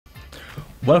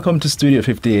Welcome to Studio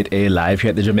 58A Live here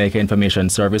at the Jamaica Information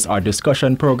Service, our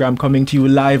discussion program coming to you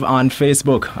live on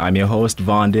Facebook. I'm your host,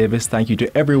 Vaughn Davis. Thank you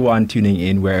to everyone tuning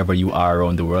in wherever you are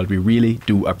around the world. We really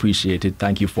do appreciate it.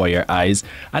 Thank you for your eyes.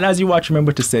 And as you watch,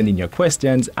 remember to send in your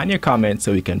questions and your comments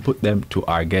so we can put them to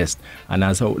our guest. And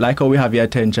like how we have your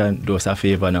attention, do us a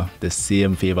favor now, the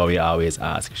same favor we always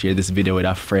ask. Share this video with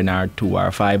a friend or two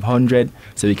or 500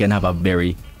 so we can have a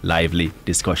very lively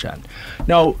discussion.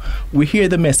 Now, we hear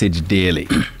the message daily.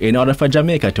 In order for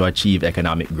Jamaica to achieve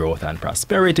economic growth and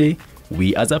prosperity,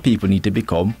 we as a people need to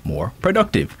become more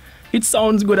productive. It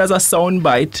sounds good as a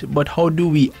soundbite, but how do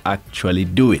we actually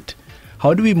do it?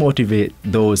 How do we motivate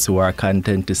those who are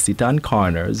content to sit on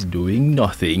corners doing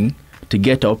nothing to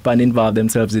get up and involve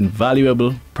themselves in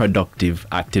valuable, productive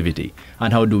activity?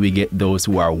 And how do we get those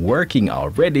who are working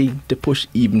already to push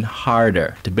even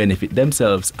harder to benefit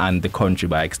themselves and the country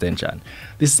by extension?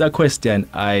 This is a question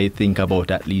I think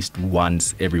about at least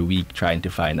once every week, trying to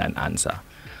find an answer.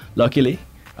 Luckily,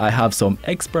 I have some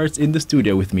experts in the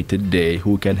studio with me today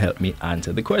who can help me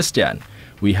answer the question.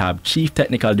 We have Chief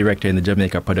Technical Director in the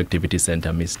Jamaica Productivity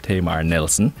Centre, Ms. Tamar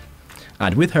Nelson.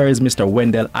 And with her is Mr.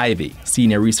 Wendel Ivey,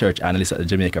 Senior Research Analyst at the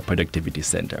Jamaica Productivity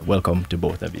Centre. Welcome to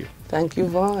both of you. Thank you,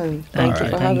 Vaughn. Thank you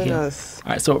for having us.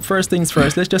 All right, so first things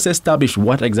first, let's just establish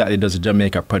what exactly does the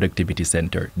Jamaica Productivity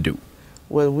Centre do?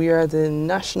 Well, we are the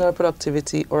national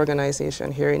productivity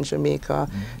organization here in Jamaica,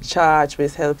 charged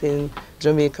with helping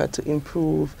Jamaica to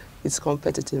improve its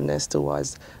competitiveness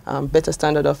towards better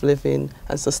standard of living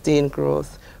and sustained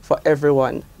growth for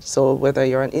everyone. So whether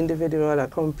you're an individual, a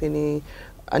company,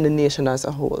 and the nation as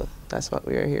a whole. That's what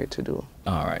we are here to do.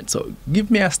 All right, so give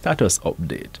me a status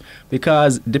update,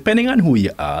 because depending on who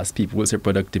you ask, people will say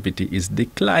productivity is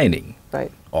declining, right,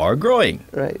 or growing.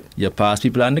 Right. You pass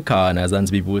people on the corners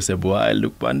and people will say, boy,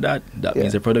 look on that. That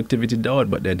means the productivity down.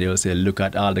 But then they'll say, look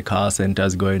at all the call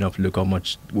centers going up. Look how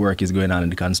much work is going on in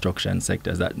the construction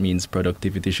sectors. That means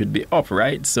productivity should be up,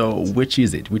 right? So which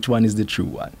is it? Which one is the true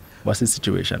one? What's the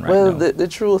situation right now? Well, the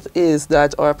truth is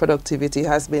that our productivity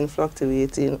has been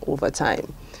fluctuating over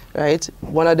time, right?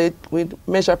 We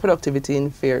measure productivity in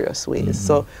various ways.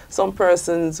 So some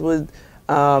persons would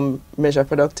measure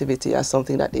productivity as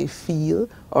something that they feel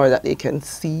or that they can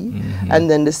see. And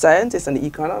then the scientists and the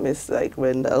economists like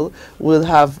Wendel will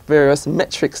have various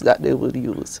metrics that they will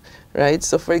use, right?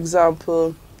 So for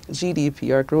example, GDP,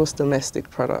 or gross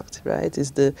domestic product, right, is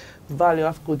the value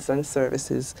of goods and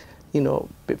services,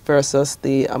 versus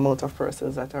the amount of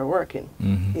persons that are working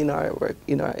in our work,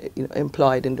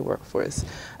 employed in the workforce.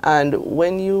 And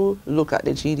when you look at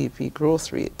the GDP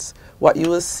growth rates, what you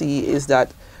will see is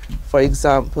that, for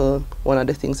example, one of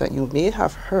the things that you may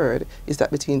have heard is that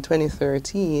between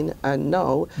 2013 and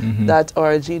now, that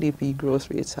our GDP growth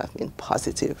rates have been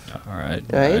positive. All right,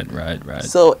 right.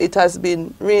 So it has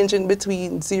been ranging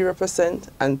between 0%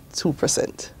 and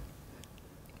 2%.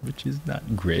 Which is not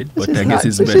great, but I guess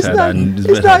it's better than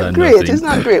nothing. It's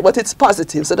not great, but it's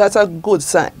positive, so that's a good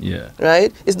sign. Yeah.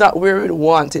 Right? It's not where we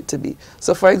want it to be.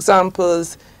 So, for example,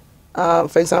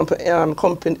 countries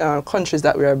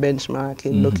that we are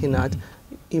benchmarking, looking at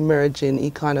emerging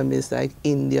economies like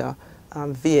India,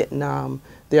 Vietnam,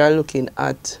 they are looking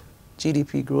at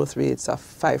GDP growth rates of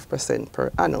 5%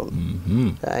 per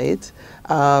annum. Right?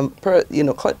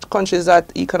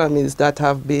 Economies that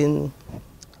have been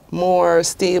more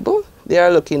stable, they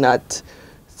are looking at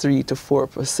 3 to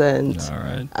 4%. All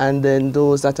right. And then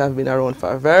those that have been around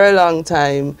for a very long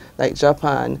time, like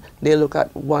Japan, they look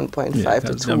at 1.5 to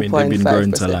 2.5%. I mean, they've been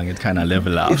growing so long, it kind of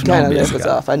levels off. It kind of levels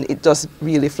off, and it just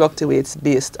really fluctuates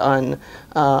based on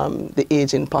the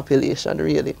aging population,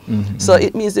 really. So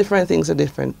it means different things to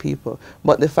different people.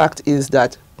 But the fact is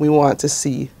that we want to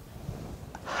see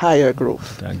higher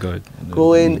growth,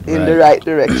 going in the right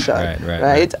direction,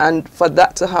 right? And for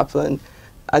that to happen,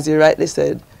 as you rightly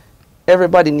said,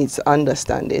 everybody needs to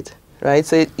understand it, right?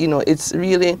 So it's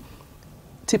really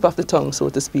tip of the tongue, so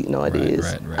to speak,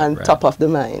 nowadays, and top of the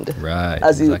mind,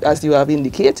 as you have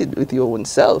indicated with your own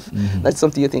self. That's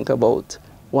something you think about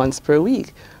once per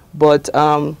week. But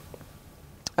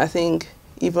I think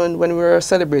even when we were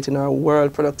celebrating our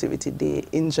World Productivity Day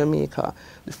in Jamaica,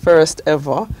 the first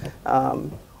ever,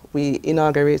 we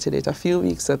inaugurated it a few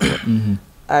weeks ago.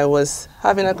 I was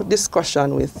having a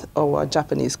discussion with our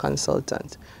Japanese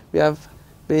consultant. We have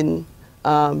been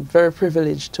very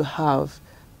privileged to have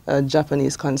a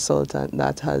Japanese consultant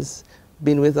that has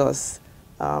been with us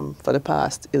for the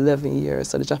past 11 years.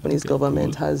 So the Japanese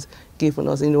government has given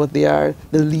us, they are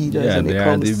the leaders when it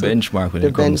comes to the benchmark when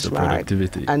it comes to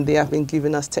productivity. And they have been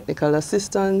giving us technical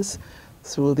assistance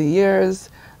through the years.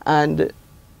 And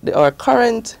our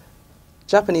current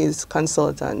Japanese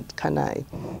consultant, Kanai,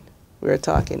 we were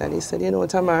talking, and he said, you know,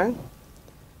 Tamar,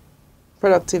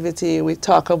 productivity, we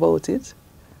talk about it,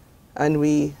 and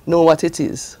we know what it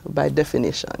is by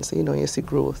definition. So, you know, you see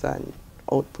growth and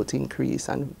output increase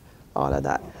and all of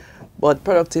that. But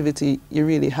productivity, you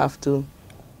really have to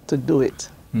do it.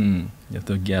 You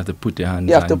have to put your hands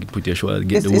and put your shoulder,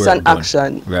 get the work done. It's an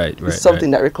action. Right. It's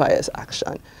something that requires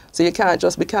action. So we can't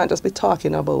just be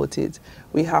talking about it.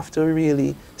 We have to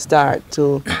really start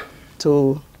to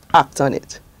act on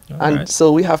it.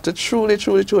 So we have to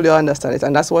truly understand it.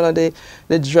 And that's one of the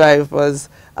drivers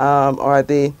or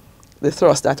the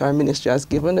thrust that our ministry has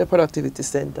given the Productivity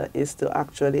Centre, is to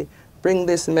actually bring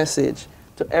this message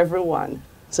to everyone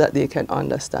so that they can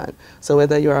understand. So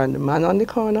whether you're the man on the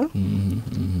corner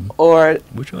or...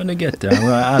 Which one to get there? I'm going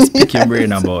to ask, pick your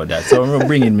brain about that. So I'm going to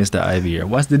bring in Mr. Ivey here.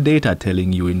 What's the data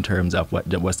telling you in terms of what's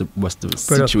the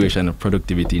situation of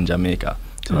productivity in Jamaica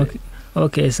today?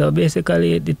 Okay, so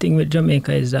basically the thing with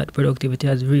Jamaica is that productivity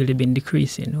has really been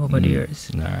decreasing over the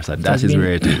years. So that is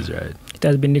where it is, right? It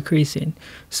has been decreasing.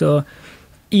 So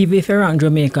even if you're around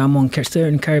Jamaica among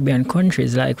certain Caribbean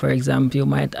countries, like for example, you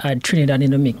might add Trinidad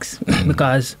in the mix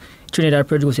because Trinidad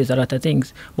produces a lot of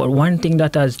things. But one thing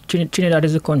that Trinidad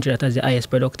is a country that has the highest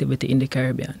productivity in the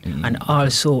Caribbean and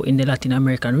also in the Latin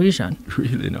American region.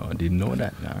 Really? No, I didn't know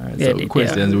that. So the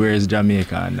question is, where is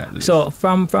Jamaica on that list? So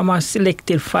from a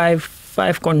selected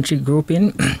five country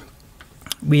grouping,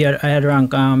 I had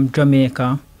ranked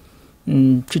Jamaica,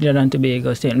 Trinidad and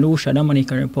Tobago, St. Lucia,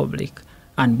 Dominican Republic,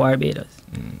 and Barbados.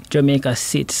 Jamaica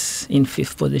sits in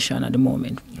 5th position at the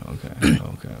moment. Okay.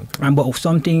 But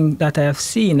something that I have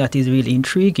seen that is really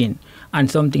intriguing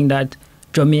and something that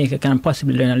Jamaica can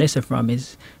possibly learn a lesson from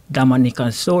is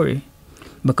Dominican's story.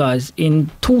 Because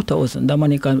in 2000,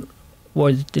 Dominica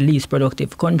was the least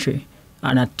productive country.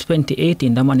 And at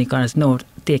 2018, Dominica has now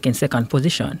taken 2nd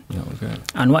position. Okay.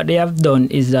 And what they have done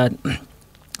is that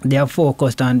they have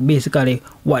focused on basically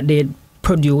what they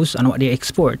produce and what they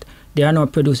export. They are now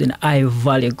producing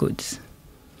high-value goods.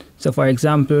 So, for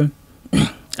example,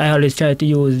 I always try to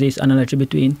use this analogy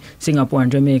between Singapore and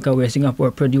Jamaica, where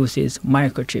Singapore produces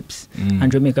microchips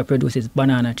and Jamaica produces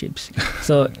banana chips.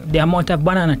 So, the amount of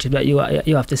banana chips that you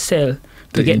have to sell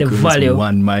to get the value.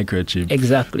 One microchip.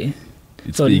 Exactly.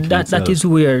 So that is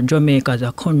where Jamaica as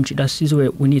a country, that is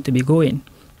where we need to be going.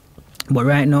 But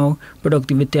right now,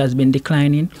 productivity has been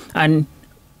declining, and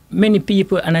many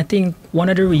people, and I think one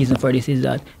of the reasons for this is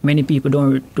that many people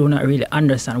do not really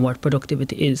understand what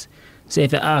productivity is. So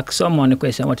if you ask someone the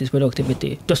question, what is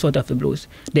productivity, just out of the blues,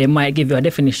 they might give you a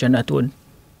definition that would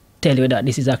tell you that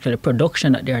this is actually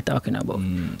production that they are talking about.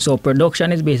 So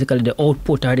production is basically the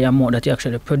output or the amount that you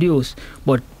actually produce,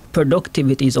 but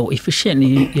productivity is how efficiently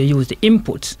you use the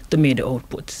inputs to make the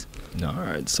outputs. All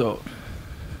right. So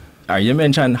you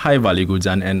mentioned high value goods,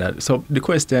 and so the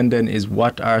question then is,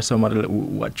 what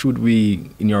should we,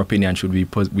 in your opinion, should we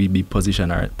be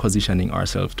positioning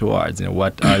ourselves towards?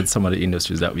 What are some of the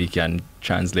industries that we can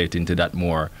translate into that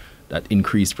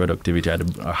increased productivity,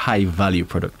 or high value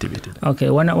productivity? Okay,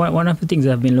 one of the things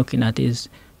I've been looking at is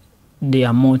the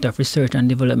amount of research and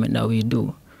development that we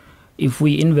do. If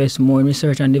we invest more in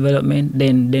research and development,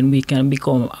 then we can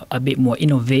become a bit more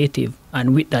innovative.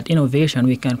 And with that innovation,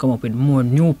 we can come up with more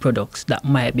new products that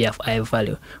might be of high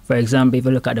value. For example, if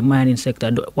you look at the mining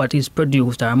sector, what is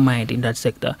produced or mined in that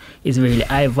sector is really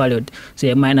high valued. So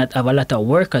you might not have a lot of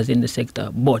workers in the sector,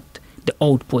 but the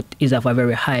output is of a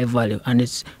very high value. And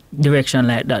it's direction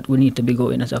like that we need to be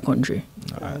going as a country.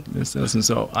 All right, Mr. Nelson.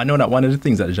 So I know that one of the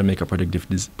things that the Jamaica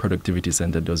Productivity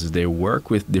Centre does is they work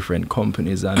with different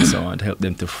companies and so on to help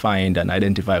them to find and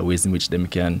identify ways in which they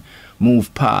can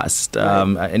move past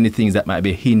any things that might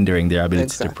be hindering their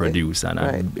ability to produce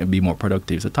and be more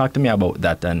productive. So talk to me about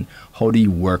that, and how do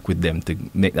you work with them to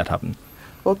make that happen?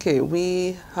 Okay,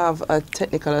 we have a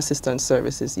technical assistance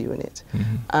services unit,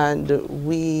 and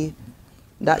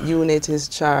that unit is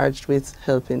charged with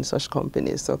helping such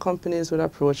companies. So companies would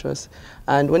approach us,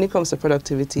 and when it comes to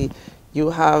productivity, you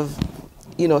have,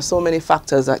 so many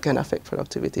factors that can affect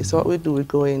productivity. So what we do is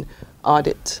go in,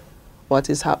 audit what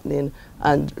is happening,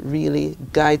 and really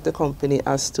guide the company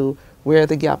as to where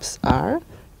the gaps are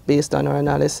based on our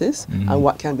analysis and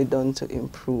what can be done to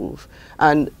improve.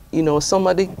 And, some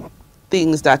of the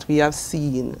things that we have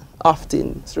seen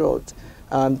often throughout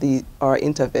our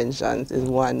interventions is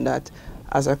one that,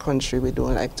 as a country, we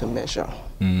don't like to measure,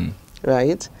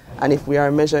 right? And if we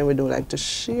are measuring, we don't like to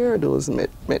share those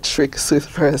metrics with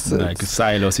persons. Like a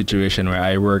silo situation where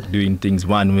I work doing things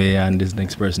one way and this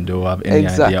next person don't have any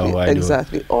idea how I do.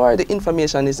 Exactly. Or the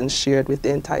information isn't shared with the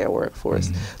entire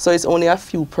workforce. So it's only a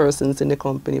few persons in the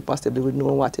company possibly would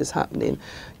know what is happening,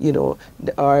 you know,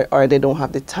 or they don't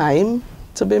have the time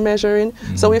to be measuring.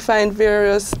 So we find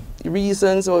various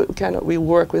reasons, or we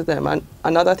work with them. And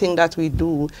another thing that we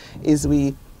do is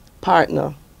we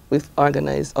partner with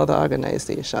other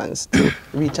organizations to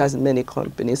reach as many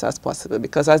companies as possible.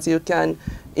 Because as you can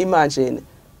imagine,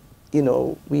 you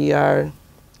know, we are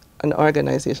an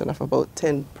organization of about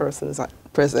 10 persons at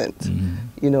present,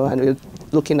 you know, and we're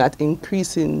looking at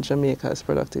increasing Jamaica's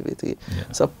productivity.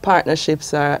 So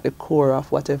partnerships are at the core of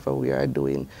whatever we are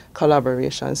doing,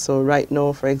 collaboration. So right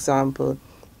now, for example,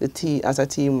 as a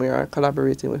team, we are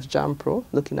collaborating with JAMPRO,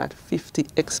 looking at 50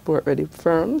 export-ready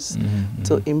firms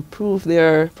to improve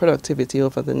their productivity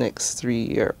over the next 3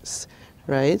 years,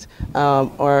 right?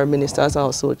 Our ministers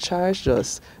also charged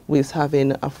us with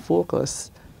having a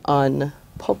focus on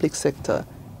public sector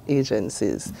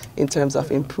agencies in terms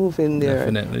of improving their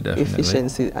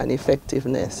efficiency and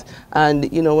effectiveness.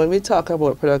 And, you know, when we talk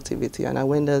about productivity, and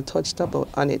Wendel touched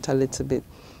on it a little bit,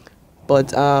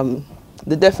 but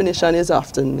the definition is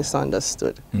often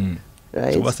misunderstood,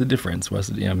 right? So what's the difference?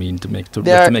 To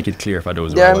make it clear for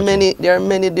those who are watching. There are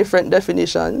many different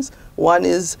definitions. One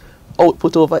is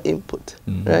output over input,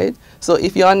 right? So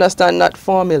if you understand that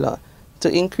formula, to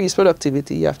increase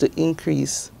productivity, you have to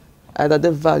increase either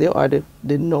the value or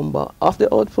the number of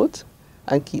the output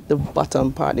and keep the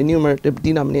bottom part, the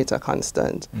denominator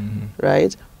constant,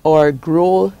 right? Or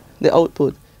grow the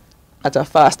output at a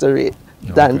faster rate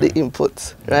than the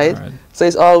inputs, right? So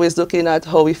it's always looking at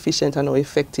how efficient and how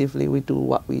effectively we do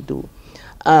what we do,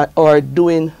 or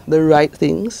doing the right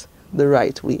things the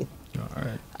right way.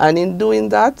 And in doing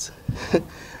that,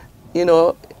 you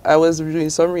know, I was doing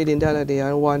some reading the other day,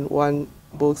 and one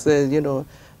book says, you know,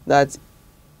 that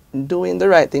doing the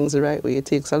right things the right way, it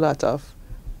takes a lot of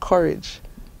courage,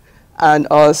 and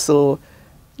also,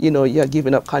 you know, you're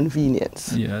giving up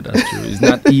convenience. Yeah, that's true. It's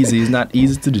not easy. It's not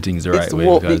easy to do things the right way. It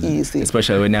won't be easy.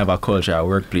 Especially when you have a culture, a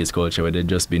workplace culture, where they've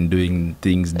just been doing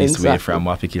things this way from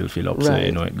what we feel up, so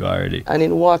you know it go already. And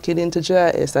in walking into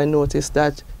JIS, I noticed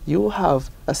that you have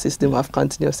a system of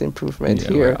continuous improvement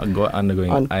here. We're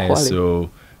undergoing ISO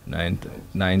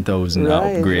 9000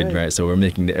 upgrade, right? So we're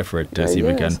making the effort to see if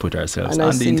we can put ourselves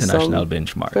on the international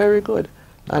benchmark. Very good.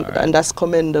 And that's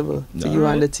commendable to you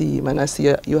and the team. And I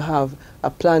see you have a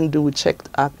plan, do, check,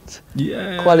 act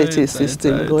quality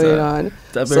system going on.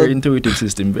 It's a very intuitive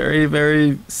system, very,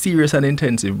 very serious and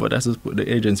intensive, but the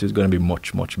agency is going to be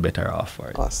much, much better off for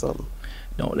it. Awesome.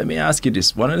 Now, let me ask you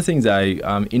this. One of the things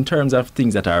in terms of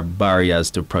things that are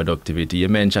barriers to productivity, you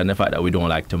mentioned the fact that we don't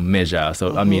like to measure.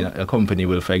 So, I mean, a company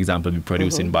will, for example, be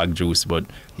producing bag juice, but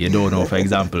you don't know, for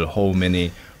example, how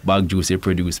many bag juice you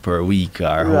produce per week,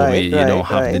 or how many, you don't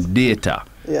have the data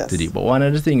to do. But one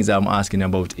of the things I'm asking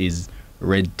about is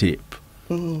red tape.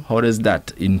 How does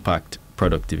that impact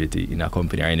productivity in a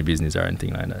company or in a business or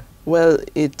anything like that? Well,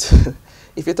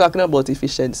 if you're talking about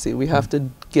efficiency, we have to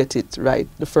get it right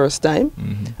the first time,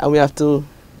 and we have to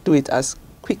do it as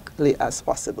quickly as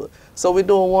possible. So we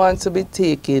don't want to be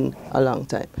taking a long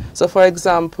time. So, for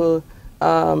example,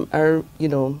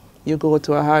 you go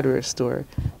to a hardware store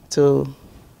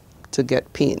to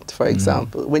get paint, for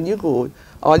example. When you go,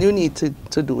 all you need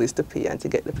to do is to pay and to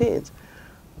get the paint.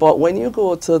 But when you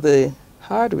go to the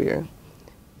hardware,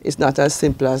 it's not as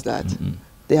simple as that.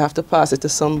 They have to pass it to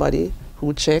somebody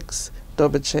who checks,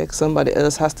 double checks, somebody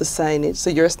else has to sign it. So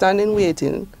you're standing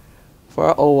waiting for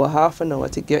an hour, half an hour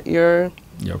to get your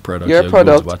product,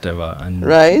 goods, whatever.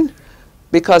 Right?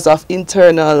 Because of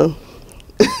internal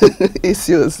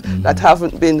issues that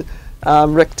haven't been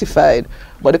rectified.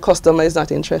 But the customer is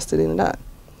not interested in that.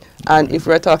 And if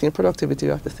we're talking productivity,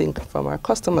 we have to think from our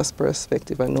customer's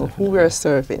perspective and know who we're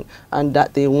serving, and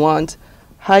that they want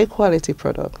high quality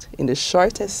product in the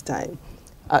shortest time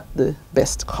at the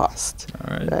best cost.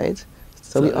 Right?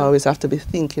 So we always have to be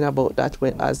thinking about that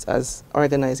as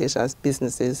organizations, as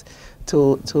businesses,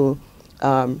 to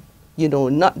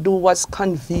not do what's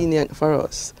convenient for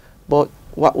us, but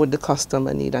what would the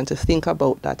customer need, and to think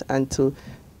about that and to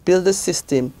build the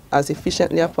system as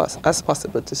efficiently as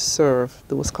possible to serve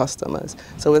those customers.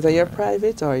 So whether you're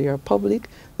private or you're public,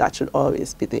 that should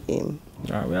always be the aim.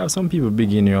 We have some people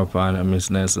bigging you up, and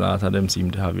Miss Nelson, a lot of them seem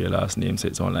to have your last name, so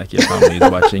it sounds like your family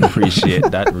is watching.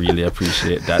 Appreciate that, really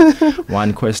appreciate that.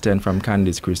 One question from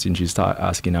Candice Christine, she started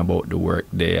asking about the work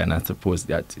day, and I suppose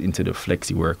that into the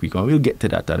flexi work week. We'll get to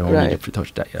that. I don't really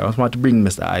touch that yet. I just want to bring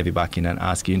Mr. Ivey back in and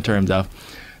ask you in terms of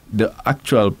the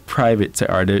actual private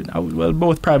sector, well,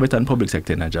 both private and public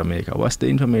sector in Jamaica, what's the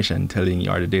information telling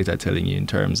you or the data telling you in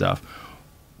terms of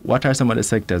what are some of the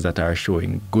sectors that are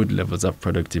showing good levels of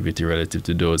productivity relative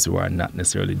to those who are not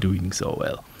necessarily doing so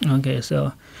well? Okay,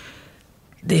 so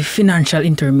the financial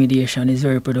intermediation is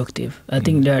very productive. I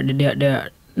think they're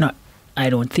not, I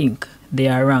don't think, they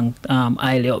are ranked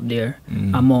highly up there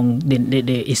among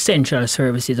the essential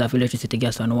services of electricity,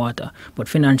 gas and water. But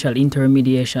financial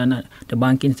intermediation, the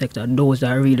banking sector, those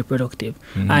are really productive.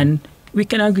 And we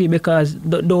can agree because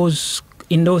those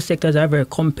in those sectors are very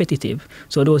competitive.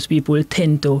 So those people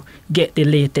tend to get the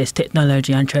latest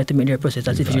technology and try to make their process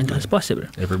as efficient as possible.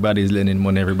 Everybody's lending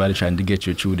money, everybody's trying to get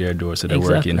you through their door, so they're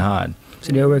working hard.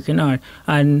 So they're working hard.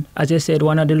 And as I said,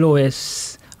 one of the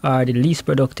lowest or the least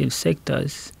productive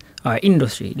sectors are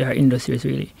industry. There are industries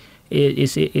really.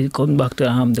 It comes back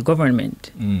to the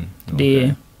government.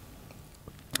 The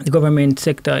government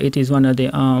sector, it is one of the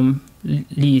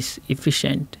least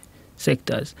efficient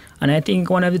sectors. And I think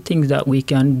one of the things that we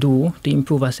can do to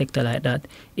improve a sector like that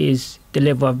is the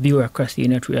level of bureaucracy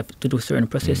in it we have to do certain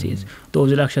processes.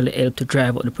 Those will actually help to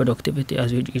drive up the productivity,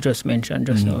 as you just mentioned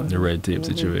just now. The red tape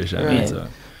situation. Right.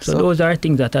 So those are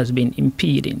things that has been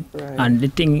impeding. Right. And the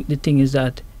thing is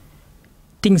that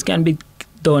things can be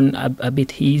done a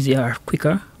bit easier,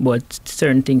 quicker, but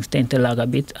certain things tend to lag a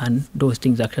bit, and those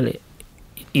things actually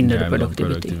hinder the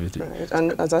productivity. Right.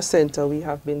 And as a centre, we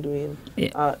have been doing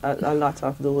a lot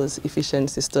of those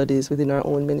efficiency studies within our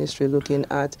own ministry, looking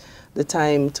at the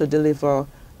time to deliver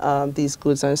these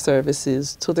goods and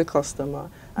services to the customer,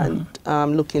 and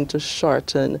looking to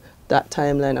shorten that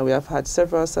timeline. And we have had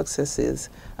several successes,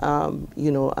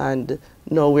 and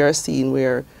now we are seeing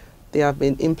where they have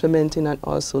been implementing and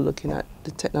also looking at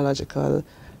the technological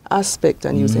aspect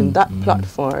and using that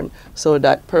platform so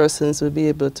that persons will be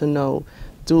able to now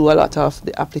do a lot of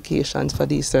the applications for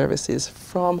these services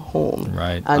from home.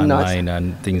 Right, and online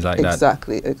and things like that.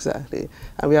 Exactly.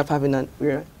 And we have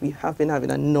been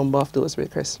having a number of those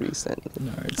requests recently.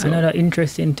 Right, so another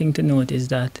interesting thing to note is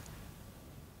that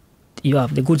you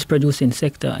have the goods producing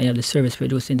sector and you have the service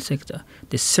producing sector.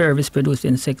 The service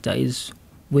producing sector is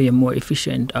way more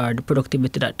efficient, or the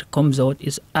productivity that comes out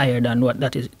is higher than what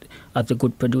that is at the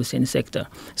good producing sector.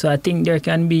 So I think there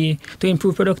can be, to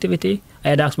improve productivity, I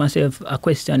had asked myself a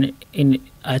question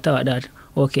I thought that,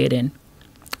 okay then,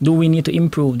 do we need to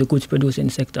improve the goods producing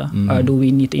sector or do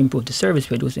we need to improve the service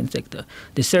producing sector?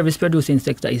 The service producing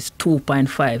sector is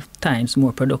 2.5 times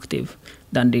more productive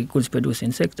than the goods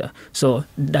producing sector. So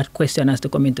that question has to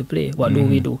come into play. What do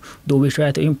we do? Do we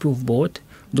try to improve both?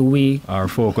 Do we or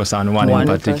focus on one in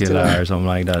particular or something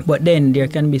like that? But then there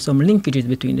can be some linkages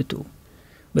between the two,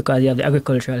 because you have the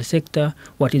agricultural sector.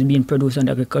 What is being produced in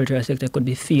the agricultural sector could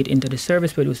be feed into the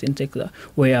service producing sector,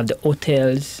 where you have the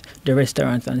hotels, the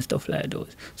restaurants and stuff like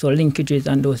those. So linkages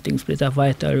and those things play a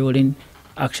vital role in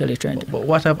actually trying to. But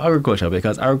what of agriculture?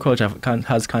 Because agriculture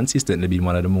has consistently been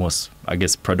one of the most, I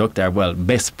guess,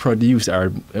 best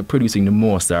producing the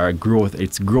most, growth.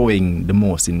 It's growing the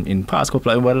most in past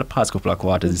couple of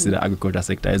quarters. You see the agriculture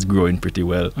sector is growing pretty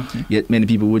well. Yet many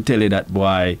people would tell you that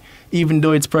even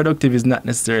though it's productive, is not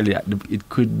necessarily. It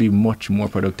could be much more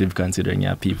productive considering you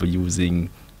have people using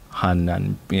hand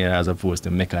and as opposed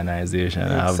to mechanization,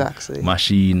 have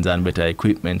machines and better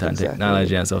equipment and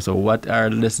technology and stuff. So what are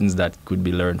lessons that could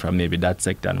be learned from maybe that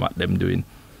sector and what them doing?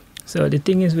 So the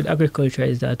thing is with agriculture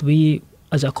is that we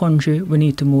as a country we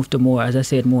need to move to more, as I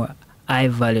said, more high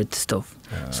valued stuff.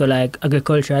 So like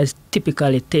agriculture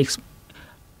typically takes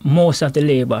most of the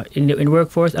labor in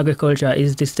workforce. Agriculture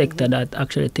is the sector that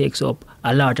actually takes up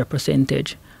a larger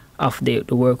percentage of the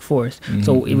workforce.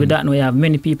 So with that, we have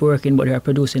many people working, but they are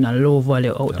producing a low value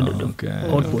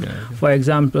output. For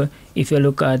example, if you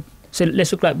look at,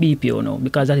 let's look at BPO now,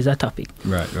 because that is a topic.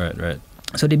 Right.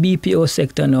 So the BPO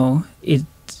sector now, it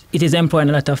is employing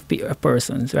a lot of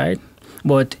persons, right?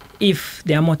 But if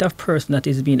the amount of person that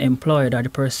is being employed or the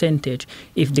percentage,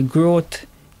 if the growth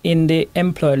in the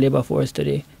employed labor force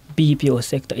today, BPO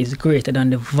sector is greater than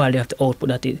the value of the output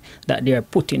that they are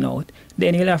putting out,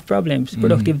 then you'll have problems.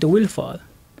 Productivity will fall.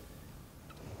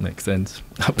 Makes sense.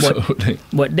 Absolutely.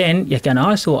 But then you can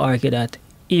also argue that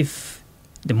if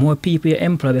the more people you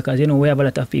employ, because we have a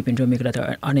lot of people in Jamaica that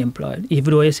are unemployed,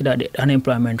 even though you see that the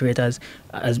unemployment rate has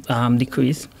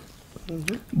decreased.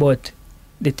 But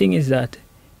the thing is that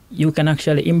you can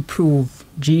actually improve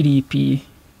GDP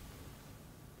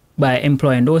by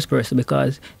employing those persons,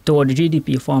 because toward the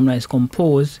GDP formula is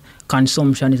composed,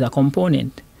 consumption is a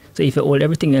component. So if you hold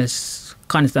everything else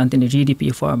constant in the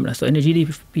GDP formula, so in the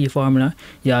GDP formula,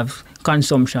 you have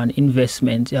consumption,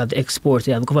 investment, you have the exports,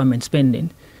 you have government spending,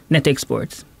 net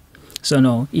exports. So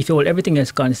now, if you hold everything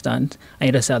is constant and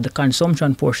you just have the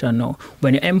consumption portion now,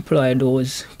 when you employ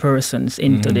those persons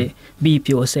into the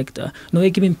BPO sector, now you're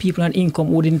giving people an income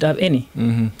who didn't have any.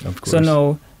 Of course. So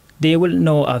now they will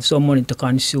now have some money to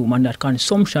consume, and that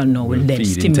consumption now will then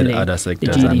stimulate other the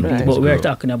sectors GDP. But we're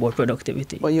talking about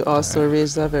productivity. But you also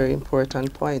raised a very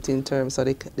important point in terms of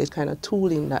the kind of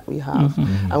tooling that we have.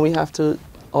 And we have to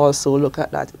also look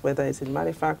at that, whether it's in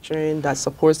manufacturing that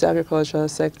supports the agricultural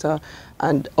sector,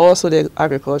 and also the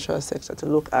agricultural sector to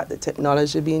look at the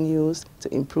technology being used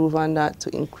to improve on that, to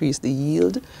increase the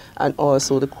yield and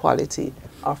also the quality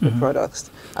of the products.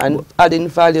 And adding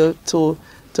value to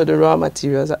the raw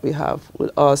materials that we have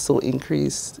will also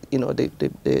increase,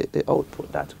 the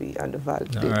output that we and the value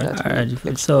that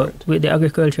we So with the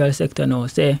agricultural sector now,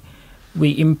 say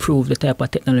we improve the type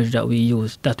of technology that we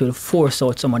use, that will force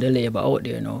out some of the labor out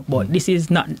there now. But this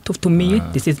is not, to me,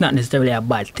 this is not necessarily a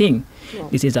bad thing. No.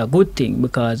 This is a good thing,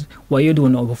 because what you do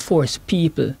now will force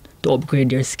people to upgrade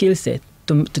their skill set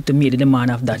to meet the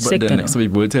demand of that sector. But then some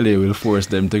people will tell you, will force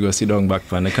them to go sit down back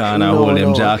from the corner, hold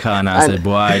them jack on and say,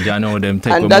 boy, I know them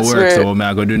take them work, so I'm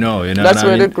going to do now. That's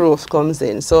where the growth comes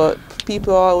in. So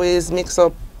people always mix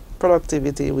up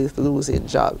productivity with losing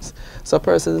jobs. So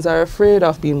persons are afraid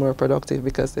of being more productive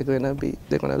because they're going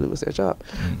to lose their job.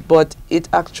 But it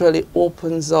actually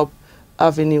opens up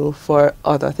avenue for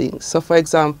other things. So for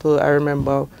example, I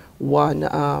remember one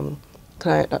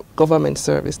government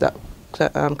service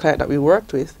client that we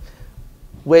worked with,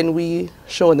 when we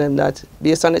showed them that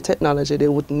based on the technology they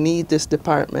would need this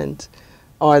department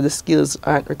or the skills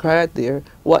aren't required there,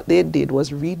 what they did was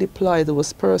redeploy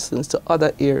those persons to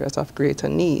other areas of greater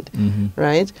need,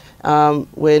 right?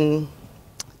 When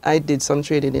I did some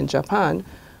trading in Japan,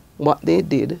 what they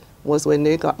did was when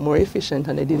they got more efficient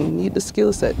and they didn't need the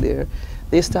skill set there,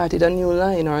 they started a new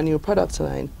line or a new product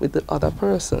line with the other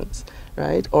persons,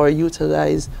 right? Or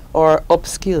utilized or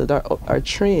upskilled or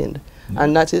trained.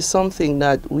 And that is something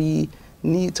that we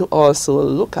need to also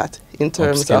look at in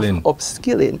terms of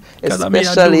upskilling,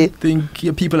 especially. I don't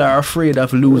think people are afraid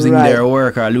of losing their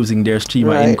work or losing their stream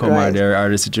of income or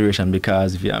the situation,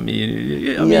 because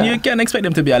you can expect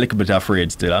them to be a little bit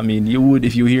afraid still. I mean, you would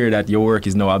if you hear that your work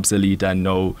is now obsolete and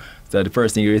now. So the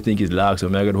first thing you think is, so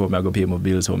I'm going to home, I'm going to pay my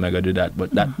bills, so I'm going to do that.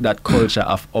 But that culture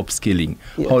of upskilling,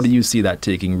 how do you see that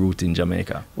taking root in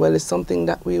Jamaica? Well, it's something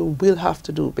that we will have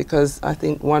to do, because I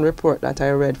think one report that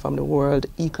I read from the World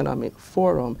Economic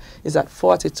Forum is that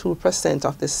 42%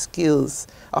 of the skills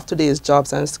of today's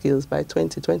jobs and skills by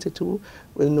 2022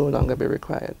 will no longer be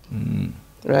required.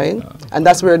 Right? And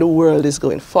that's where the world is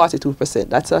going, 42%.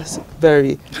 That's a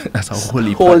very that's a whole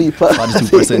heap.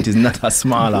 42% is not a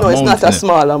small amount. No, it's not a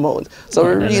small amount. So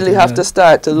we really have to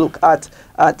start to look at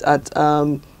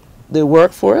the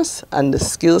workforce and the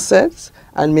skill sets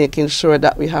and making sure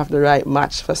that we have the right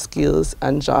match for skills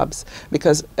and jobs.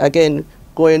 Because again,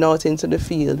 going out into the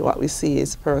field, what we see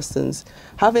is persons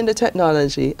having the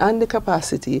technology and the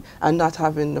capacity and not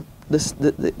having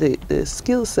the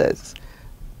skill sets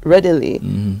readily,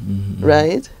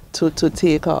 right, to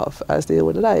take off as they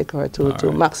would like, or to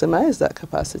maximize that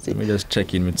capacity. Let me just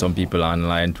check in with some people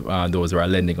online, those who are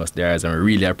lending us their eyes, and we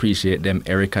really appreciate them.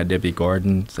 Erica Debbie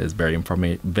Gordon says very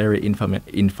informative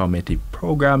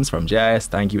programs from JIS.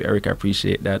 Thank you, Erica,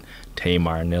 appreciate that.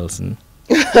 Tamar Nelson.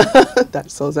 That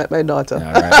sounds like my daughter.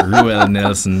 All right, Ruel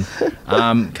Nelson.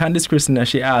 Candice Christina,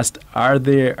 she asked, are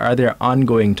there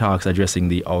ongoing talks addressing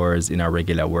the hours in our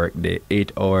regular work day?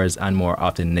 8 hours and more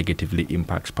often negatively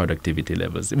impacts productivity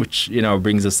levels, which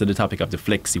brings us to the topic of the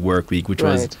flexi work week, which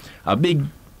was a big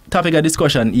topic of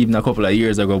discussion even a couple of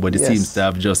years ago, but it seems to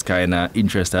have just kind of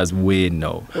interest has waned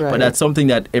now. But that's something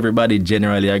that everybody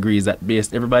generally agrees that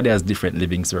everybody has different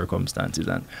living circumstances,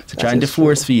 and so trying to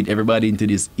force feed everybody into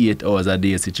this 8 hours a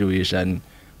day situation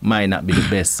might not be the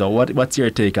best. So what's your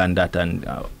take on that, and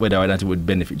whether or not it would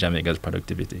benefit Jamaica's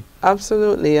productivity?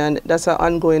 Absolutely, and that's an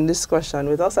ongoing discussion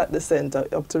with us at the centre.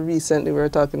 Up to recently we were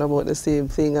talking about the same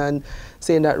thing and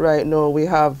saying that right now we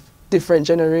have different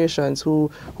generations who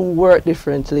work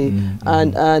differently,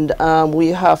 and we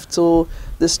have to,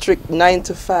 the strict 9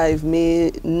 to 5 may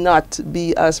not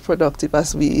be as productive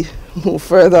as we move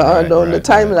further on down the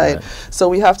timeline. So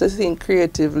we have to think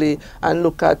creatively and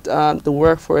look at the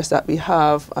workforce that we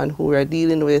have and who we're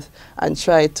dealing with, and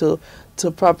try to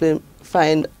probably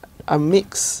find a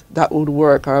mix that would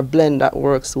work, or a blend that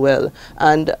works well.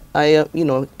 And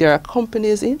there are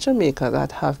companies in Jamaica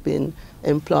that have been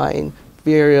employing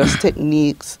various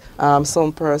techniques.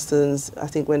 Some persons, I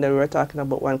think when they were talking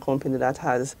about one company that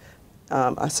has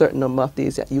a certain number of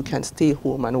days that you can stay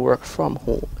home and work from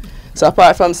home. So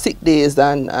apart from sick days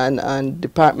and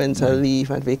departmental leave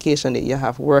and vacation day, you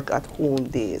have work at home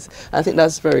days. I think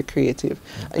that's very creative.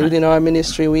 And within our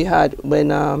ministry, we had,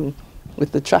 when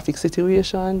with the traffic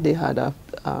situation, they had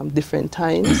different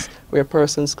times where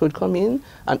persons could come in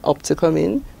and opt to come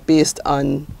in based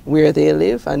on where they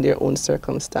live and their own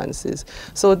circumstances.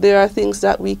 So there are things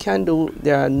that we can do.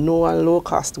 There are no and low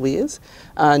cost ways.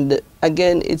 And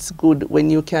again, it's good when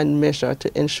you can measure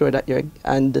to ensure that you're,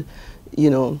 and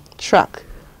track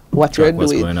what you're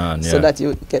doing going on, so that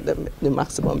you get the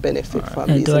maximum benefit from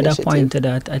and these to initiatives. add a point to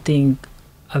that, I think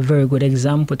a very good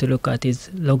example to look at is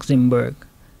Luxembourg.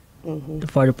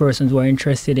 For the persons who are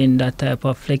interested in that type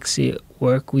of flexi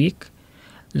work week,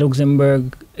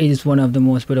 Luxembourg is one of the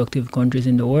most productive countries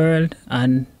in the world,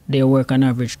 and they work on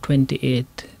average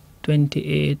 28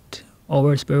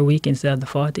 hours per week instead of the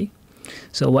 40.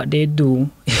 So what they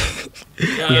do...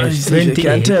 you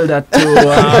can tell that to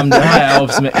the higher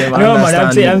ups. No, man,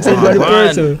 I'm saying for the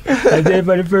person. I'm saying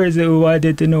for the person who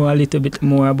wanted to know a little bit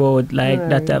more about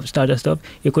that type of startup stuff,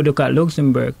 you could look at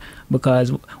Luxembourg, because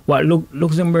what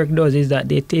Luxembourg does is that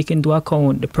they take into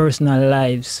account the personal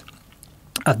lives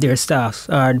of their staffs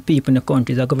or the people in the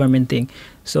country. It's a government thing.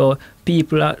 So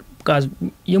people are, because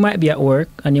you might be at work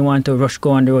and you want to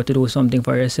go on the road to do something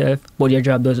for yourself, but your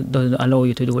job doesn't allow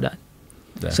you to do that.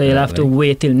 Definitely. So you'll have to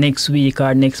wait till next week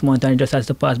or next month, and it just has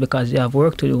to pass because you have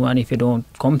work to do, and if you don't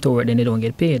come to work, then they don't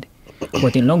get paid.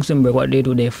 But in Luxembourg, what they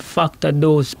do, they factor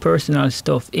those personal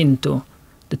stuff into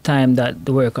the time that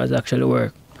the workers actually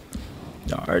work.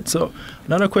 All right, so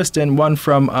another question, one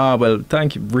from,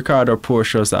 thank you, Ricardo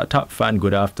Porcius, top fan,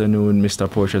 good afternoon, Mr.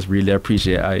 Porcius, really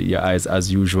appreciate your eyes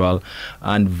as usual.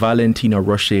 And Valentino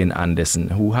Roshane Anderson,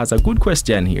 who has a good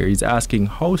question here. He's asking,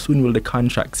 how soon will the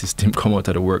contract system come out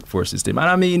of the workforce system? And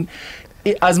I mean,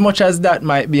 as much as that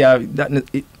might be,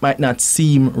 it might not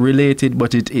seem related,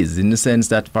 but it is, in the sense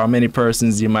that for many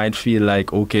persons, you might feel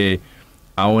like, okay,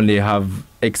 I only have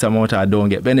X amount, I don't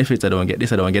get benefits, I don't get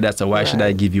this, I don't get that, so why should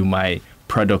I give you my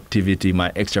productivity,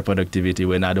 my extra productivity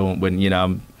when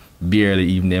I'm barely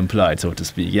even employed, so to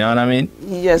speak, you know what I mean?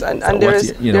 Yes, and so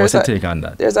what's your take on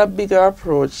that? There's a bigger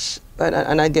approach,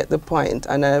 and I get the point,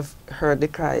 and I've heard the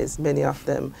cries, many of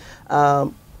them.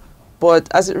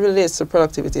 But as it relates to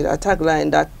productivity, a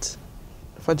tagline that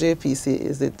for JPC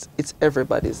is it's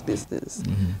everybody's business,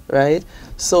 right?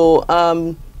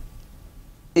 So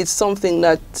it's something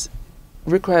that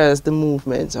requires the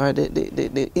movement or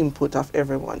the input of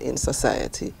everyone in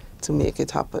society to make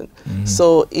it happen.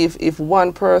 So if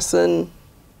one person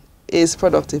is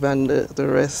productive and the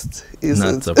rest isn't,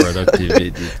 not so productive,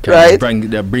 it right?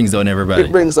 That brings down everybody.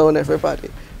 It brings down everybody,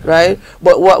 right?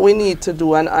 But what we need to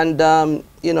do, and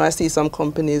I see some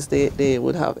companies, they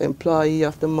would have employee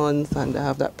of the month, and they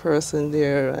have that person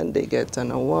there, and they get an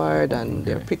award, and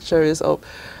their picture is up.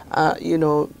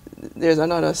 There's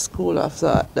another school of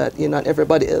thought that not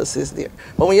everybody else is there.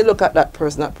 But when you look at that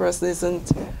person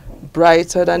isn't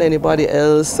brighter than anybody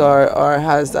else or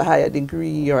has a higher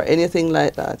degree or anything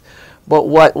like that. But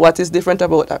what is different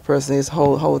about that person is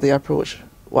how they approach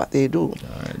what they do. All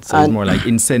right. So it's more like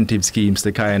incentive schemes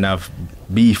to kind of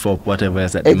beef up whatever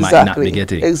else that they might not be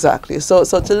getting. Exactly. So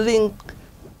to link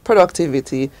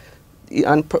productivity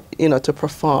and to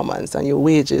performance and your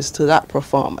wages to that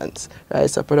performance, right?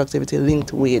 So productivity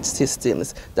linked wage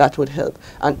systems, that would help.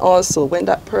 And also when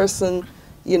that person,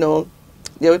 we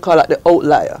call that the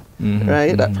outlier,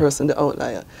 right? That person, the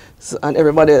outlier, so, and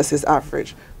everybody else is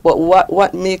average. But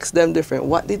what makes them different?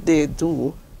 What did they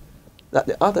do that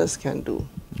the others can do?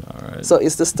 All right. So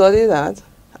it's to study that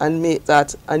and make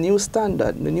that a new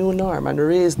standard, the new norm, and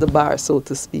raise the bar, so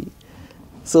to speak,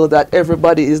 so that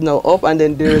everybody is now up, and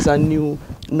then there is a new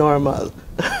normal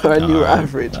or a new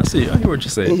average. I hear what you're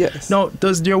saying. Yes. Now,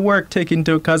 does your work take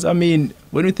into, because I mean,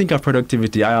 when we think of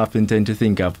productivity, I often tend to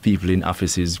think of people in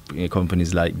offices,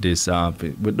 companies like this.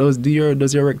 But does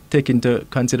your work take into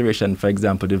consideration, for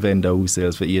example, the vendor who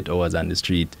sells for 8 hours on the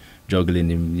street,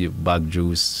 juggling in bag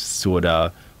juice,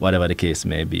 soda, whatever the case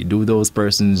may be? Do those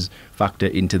persons factor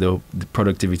into the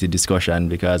productivity discussion?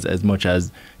 Because as much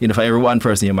as, for every one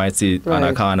person you might see on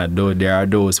a corner, though, there are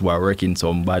those who are working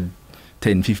some bad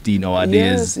 10, 15 hour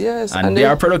days. Yes. And they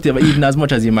are productive, even as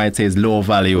much as you might say is low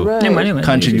value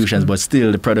contributions, but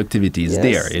still the productivity is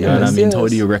there. You know what I mean? How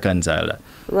do you reconcile that?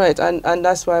 Right, and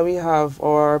that's why we have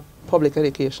our public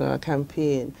educational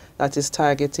campaign that is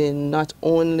targeting not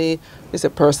only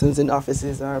persons in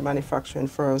offices or manufacturing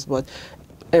firms, but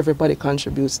everybody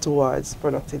contributes towards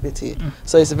productivity.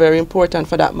 So it's very important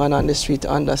for that man on the street to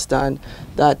understand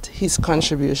that his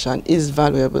contribution is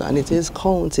valuable and it is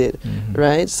counted,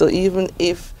 right? So even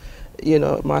if, you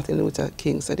know, Martin Luther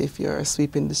King said, if you're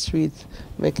sweeping the street,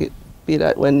 make it be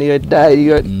that when you die,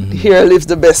 here lives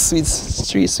the best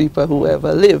street sweeper who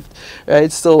ever lived,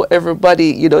 right? So everybody,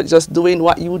 you know, just doing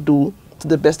what you do to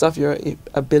the best of your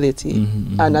ability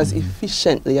and as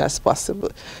efficiently as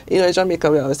possible. You know, in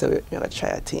Jamaica, we always say, we're going to try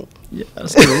a thing. Yeah,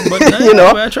 that's true. But you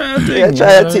know, we're trying a thing. Yeah,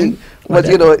 try a thing. But,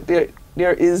 you know,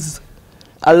 there is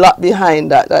a lot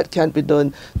behind that can be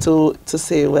done to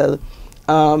say, well,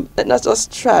 not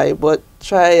just try, but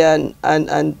try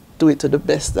and do it to the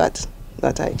best that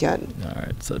I can. All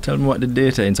right. So tell me what the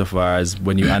data insofar as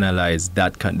when you analyze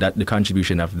that the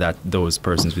contribution of those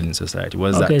persons within society.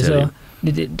 What does that tell you?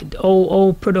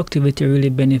 All productivity really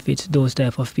benefits those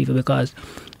type of people, because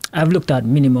I've looked at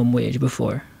minimum wage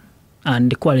before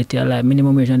and the quality of life,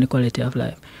 minimum wage and the quality of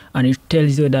life. And it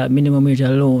tells you that minimum wage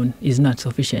alone is not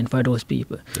sufficient for those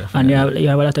people. Definitely. And you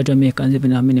have a lot of Jamaicans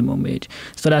living on minimum wage.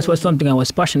 So that's something I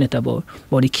was passionate about.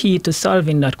 But the key to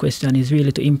solving that question is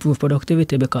really to improve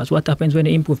productivity, because what happens when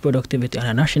you improve productivity on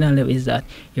a national level is that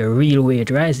your real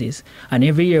wage rises. And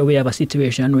every year we have a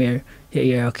situation where,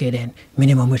 okay, then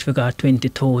minimum wage we got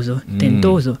 20,000,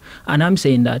 10,000. And I'm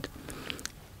saying that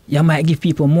you might give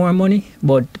people more money,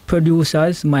 but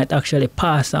producers might actually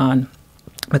pass on,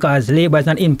 because labor is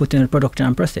an input in the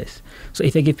production process. So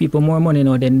if you give people more money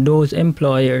now, then those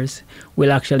employers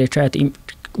will actually try to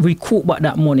recoup back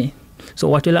that money. So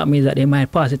what will happen is that they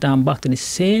might pass it on back to the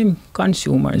same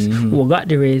consumers who got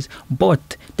the raise,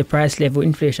 but the price level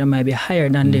inflation might be higher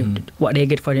than what they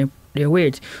get for their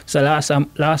wage. So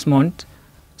last month,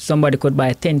 somebody could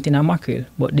buy 10 tin of mackerel,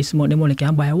 but this month they only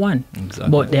can buy one. Exactly.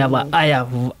 But they have a higher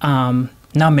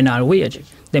nominal wage.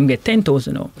 Them get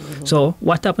 10,000 now. So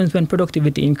what happens when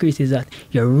productivity increases is that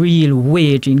your real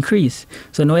wage increase.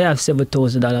 So now you have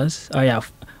 $7,000,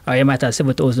 or you might have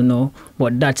 7,000 now,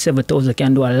 but that 7,000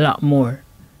 can do a lot more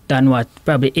than what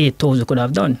probably 8,000 could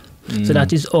have done. So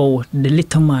that is how the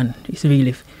little man is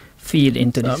really feed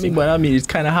into this. I mean, it's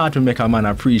kind of hard to make a man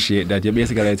appreciate that. You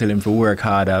basically tell him to work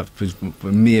harder,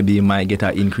 maybe he might get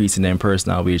an increase in their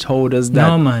personal wage. How does that,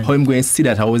 how am going to see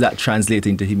that? How is that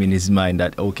translating to him in his mind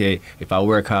that, okay, if I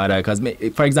work harder, because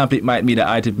for example, it might be that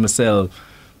I tip myself,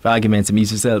 for arguments, I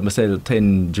used to sell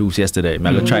 10 juice yesterday, I'm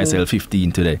going to try to sell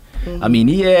 15 today. I mean,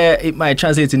 yeah, it might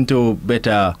translate into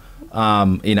better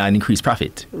in an increased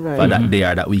profit for that day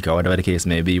or that week or whatever the case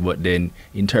may be. But then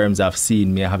in terms of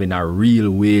seeing me having a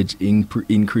real wage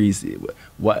increase,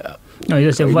 what? No,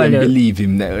 you just I don't believe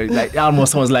him. Like, it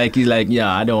almost sounds like he's like,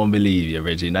 yeah, I don't believe you,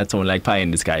 Reggie. That sounds like pie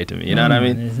in the sky to me. You know what I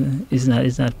mean? It's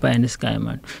not pie in the sky,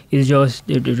 man. It's just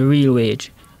the real wage.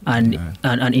 And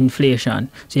inflation.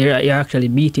 So you're actually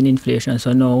beating inflation.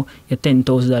 So now your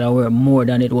 $10,000 worth more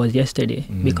than it was yesterday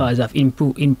because of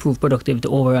improved productivity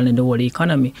overall in the whole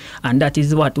economy. And that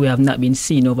is what we have not been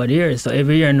seeing over the years. So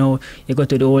every year now you go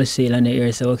to the wholesale and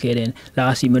you say, okay, then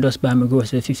last year I just buy my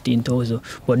grocery for 15,000,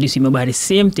 but this year I buy the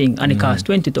same thing and it costs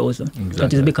 20,000. Exactly.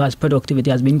 That is because productivity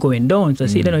has been going down. So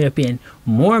see, then you're paying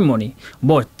more money,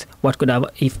 but what could have,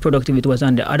 if productivity was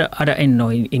on the other end now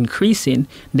increasing,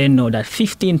 then know that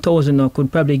 15,000 now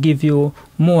could probably give you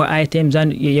more items,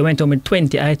 and you went home with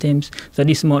 20 items. So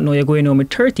this month now you're going home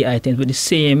with 30 items with the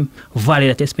same value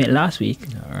that you spent last week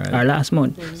or last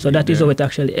month. So that is how it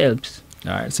actually helps.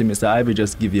 All right, so Mr. Ivey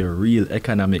just give you a real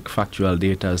economic factual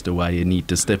data as to why you need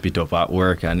to step it up at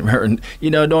work and earn. You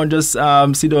know, don't just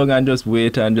sit down and just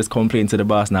wait and just complain to the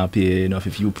boss now pay enough.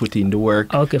 If you put in the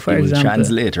work, okay, for it will example,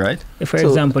 translate, right? For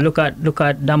example, look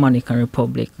at Dominican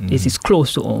Republic. This is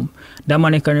close to home.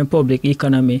 Dominican Republic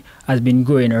economy has been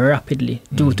growing rapidly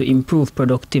due to improved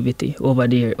productivity over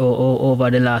the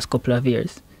over the last couple of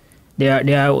years. They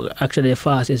are actually the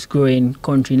fastest growing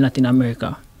country in Latin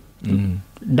America.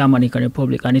 Dominican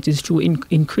Republic, and it is through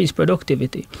increased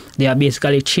productivity. They have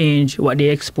basically changed what they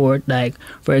export. Like,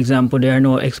 for example, they are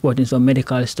now exporting some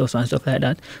medical stuff and stuff like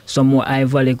that, some more high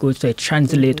value goods, so it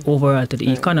translates overall to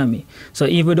the economy. So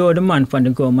even though the man from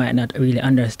the ground might not really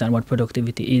understand what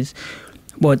productivity is,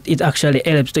 but it actually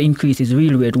helps to increase its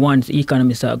real rate once the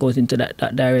economy goes into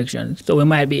that direction. So we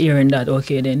might be hearing that,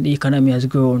 okay, then the economy has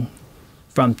grown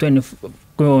from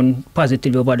grown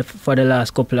positively for the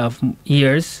last couple of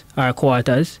years or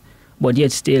quarters, but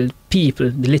yet still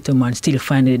people, the little man, still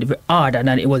find it harder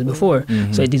than it was before.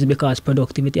 So it is because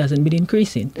productivity hasn't been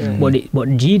increasing, but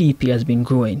GDP has been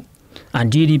growing,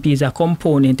 and GDP is a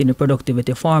component in the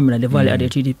productivity formula, the value of the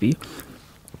GDP.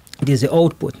 It is the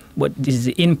output, but this is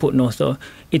the input now. So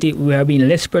we are being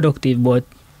less productive, but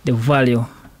the value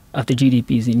after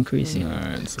GDP is increasing.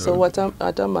 Right, so what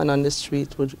a man on the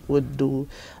street would do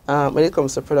when it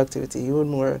comes to productivity, he would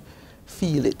more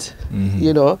feel it,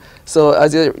 you know. So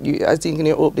as I think in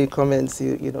your opening comments,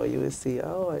 you will say,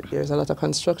 oh, there's a lot of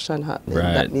construction happening.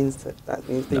 Right. That means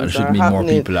things that should are mean happening.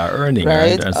 more people are earning,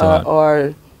 right? right?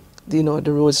 Or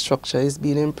the road structure is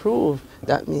being improved.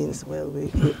 That means, well,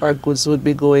 our goods would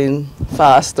be going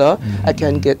faster. I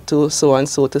can get to so and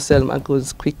so to sell my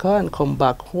goods quicker and come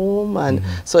back home, and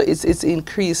so it's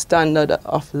increased standard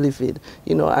of living.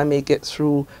 I may get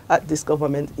through at this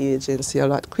government agency a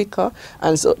lot quicker,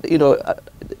 and so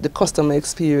the customer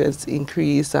experience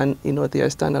increase, and their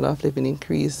standard of living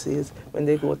increases. When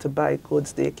they go to buy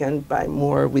goods, they can buy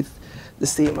more with the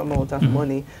same amount of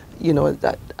money.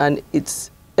 And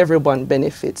everyone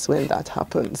benefits when that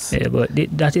happens. Yeah, but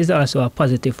that is also a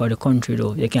positive for the country,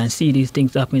 though. You can see these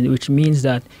things happening, which means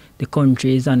that the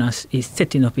country is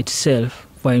setting up itself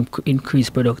for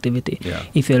increased productivity. Yeah.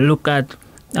 If you look at,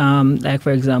 like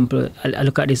for example, I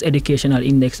look at this educational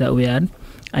index that we had,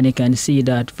 and you can see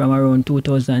that from around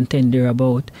 2010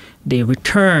 thereabout, the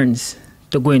returns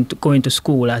to going to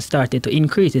school has started to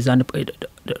increase. It's on the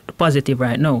positive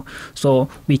right now. So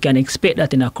we can expect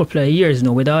that in a couple of years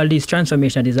now, with all this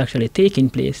transformation that is actually taking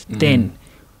place, then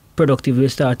productivity will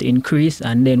start to increase,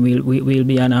 and then we'll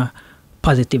be on a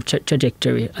positive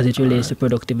trajectory as it relates to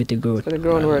productivity growth. So the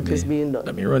groundwork is being done.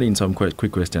 Let me run in some quick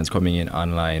questions coming in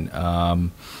online.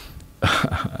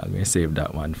 I'm going to save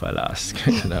that one for last.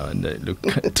 And they look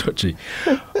touchy.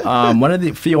 One of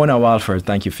the Fiona Walford,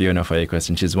 thank you, Fiona, for your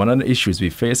question. She's one of the issues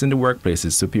we face in the workplace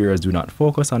is superiors do not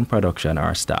focus on production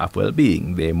or staff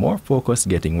well-being. They more focus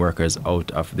getting workers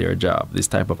out of their job. This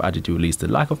type of attitude leads to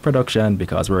lack of production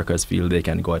because workers feel they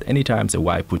can go at any time, so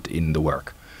why put in the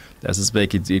work? I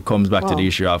suspect it comes back to the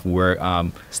issue of work,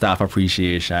 staff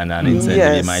appreciation and incentive.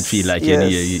 Yes. You might feel like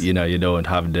you don't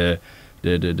have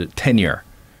the tenure.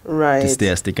 Right.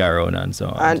 To stick around and so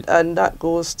on. And that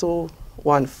goes to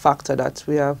one factor that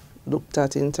we have looked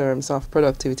at in terms of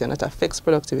productivity, and that affects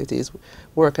productivity, is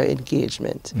worker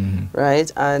engagement,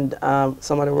 right? And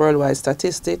some of the worldwide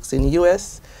statistics in the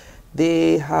US,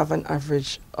 they have an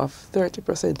average of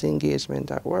 30% engagement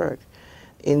at work.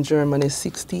 In Germany,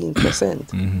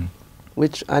 16%,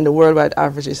 and the worldwide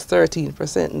average is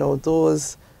 13%. Now,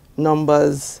 those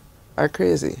numbers are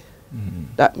crazy.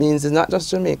 That means it's not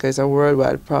just Jamaica, it's a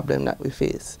worldwide problem that we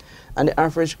face. And the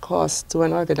average cost to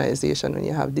an organization when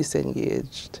you have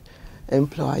disengaged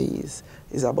employees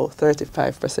is about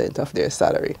 35% of their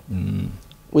salary,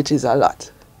 which is a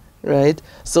lot, right?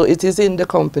 So it is in the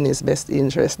company's best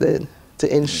interest then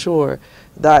to ensure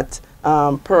that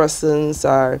persons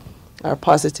are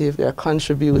positive, they are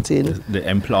contributing. The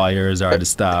employers are the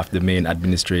staff, the main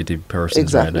administrative persons.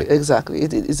 Exactly, right? exactly.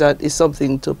 It is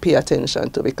something to pay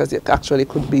attention to, because it actually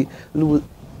could be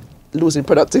losing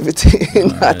productivity in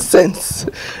that sense.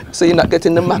 So you're not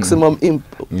getting the maximum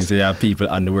input. You say you have people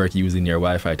on the work using your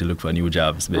Wi-Fi to look for new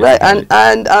jobs. Basically. Right,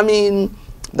 and I mean,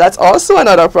 that's also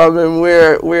another problem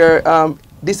where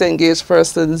disengaged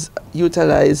persons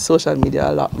utilize social media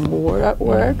a lot more at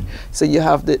work. So you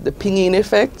have the pinging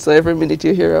effect. So every minute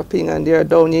you hear a ping and they're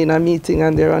down in a meeting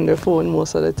and they're on their phone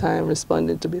most of the time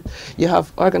responding to it. You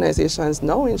have organizations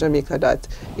now in Jamaica that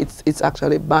it's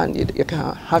actually banned. You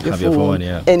can't have your phone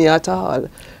any at all,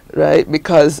 right?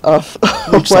 Because of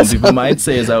which some people might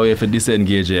say is a way for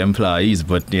disengage your employees,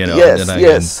 but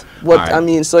yes. What I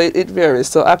mean, so it varies.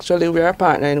 So actually we are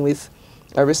partnering with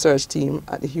a research team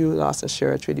at the Hugh Lawson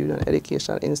Sherrod Trade Union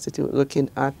Educational Institute looking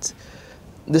at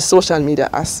the social media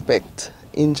aspect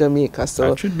in Jamaica. So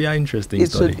that should be an interesting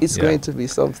study. It's going to be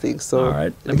something. So all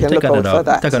right. Let me take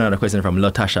another question from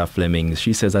Latasha Fleming.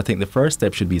 She says, I think the first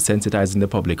step should be sensitizing the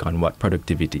public on what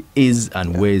productivity is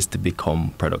and ways to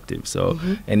become productive. So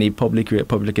any public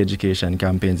education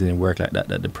campaigns and work like that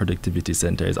the Productivity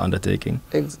Centre is undertaking?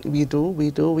 We do.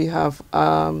 We have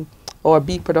our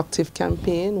Be Productive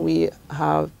campaign. We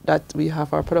have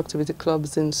our productivity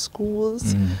clubs in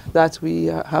schools that we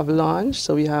have launched.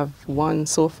 So we have one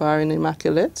so far in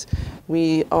Immaculate.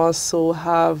 We also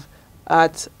have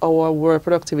at our World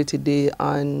Productivity Day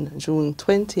on June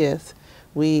 20th,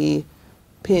 we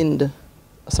pinned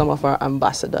some of our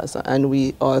ambassadors, and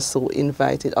we also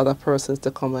invited other persons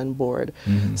to come on board.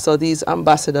 So these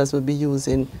ambassadors will be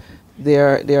using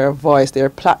their voice, their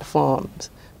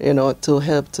platforms, to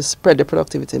help to spread the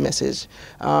productivity message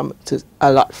to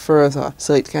a lot further,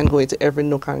 so it can go into every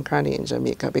nook and cranny in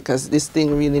Jamaica, because this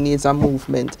thing really needs a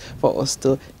movement for us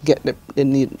to get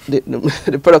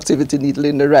the productivity needle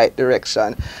in the right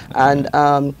direction. And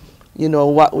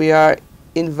what we are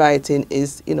inviting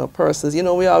is, persons.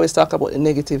 We always talk about the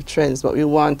negative trends, but we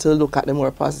want to look at the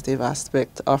more positive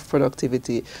aspect of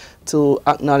productivity, to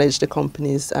acknowledge the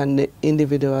companies and the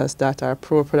individuals that are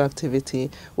pro-productivity,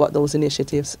 what those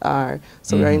initiatives are.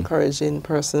 So we're encouraging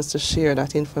persons to share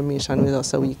that information with us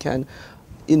so we can,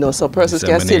 so persons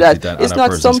can see that it's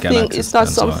not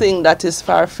something that is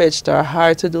far-fetched or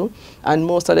hard to do, and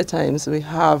most of the times we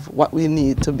have what we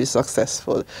need to be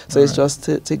successful. So it's just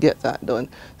to get that done.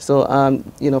 So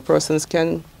persons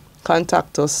can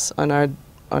contact us on our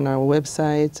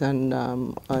website and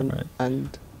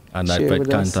I'd put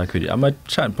contact with you. I'm going to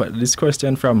chat, but this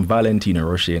question from Valentino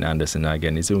Roche Anderson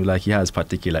again. It seems like he has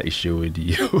particular issue with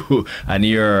you and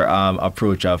your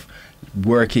approach of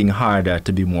working harder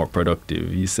to be more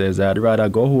productive. He says, I'd rather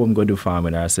go home, go do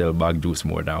farming, or sell bag juice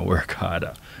more than work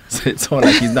harder. So it sounds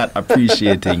like he's not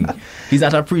appreciating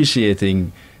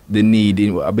the need,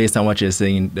 based on what you're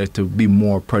saying, to be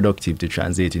more productive, to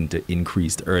translate into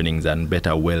increased earnings and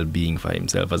better well-being for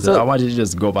himself. So I want you to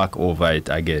just go back over it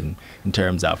again in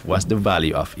terms of what's the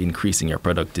value of increasing your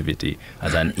productivity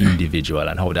as an individual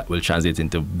and how that will translate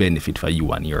into benefit for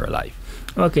you and your life.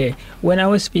 Okay, when I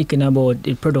was speaking about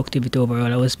the productivity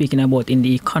overall, I was speaking about in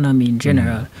the economy in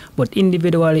general. But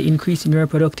individually increasing your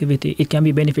productivity, it can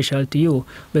be beneficial to you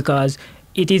because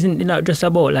it isn't not just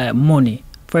about like money.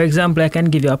 For example, I can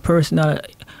give you a personal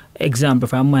example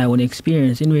from my own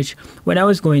experience in which when I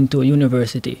was going to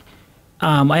university,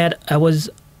 I was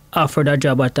offered a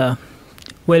job at a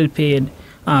well-paid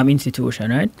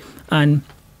institution, right? And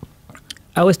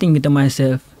I was thinking to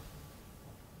myself,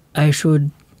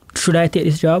 should I take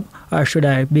this job or should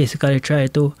I basically try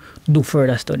to do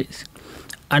further studies?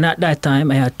 And at that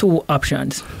time, I had two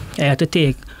options. I had to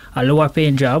take a lower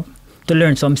paying job to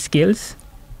learn some skills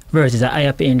versus a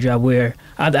higher paying job where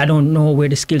I don't know where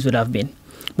the skills would have been.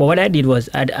 But what I did was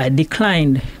I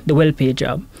declined the well-paid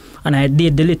job and I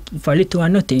did for little or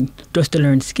nothing just to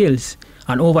learn skills.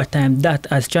 And over time, that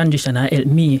has transitioned and helped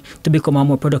me to become a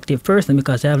more productive person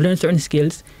because I have learned certain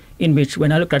skills in which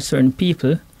when I look at certain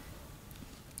people,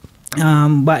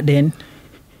 back then,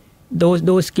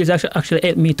 those skills actually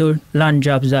helped me to land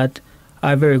jobs that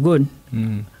are very good,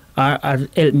 are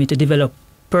helped me to develop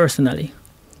personally.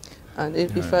 And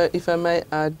if I might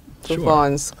add to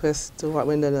Vaughn's question, to what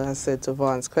Wendel has said to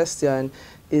Vaughn's question,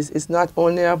 it's not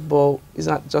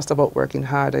just about working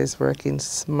harder, it's working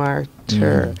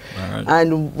smarter. Right.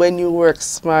 And when you work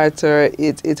smarter,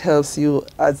 it helps you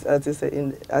as you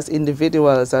say, as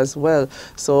individuals as well.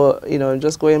 So,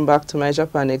 just going back to my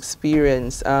Japan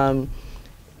experience,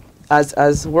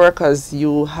 as workers,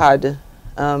 you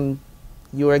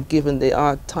were given the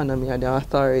autonomy and the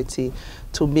authority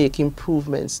to make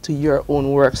improvements to your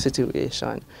own work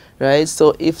situation, right?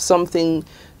 So if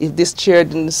this chair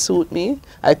didn't suit me,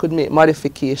 I could make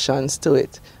modifications to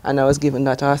it, and I was given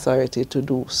that authority to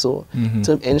do so,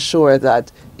 to ensure that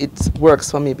it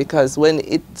works for me, because when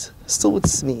it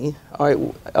suits me,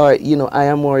 or I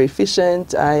am more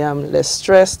efficient, I am less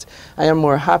stressed, I am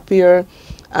more happier,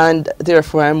 and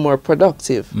therefore I'm more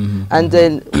productive. And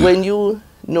then when you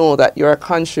know that you're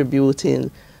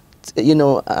contributing in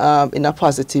a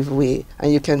positive way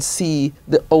and you can see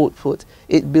the output,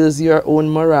 it builds your own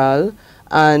morale,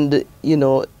 and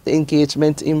the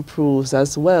engagement improves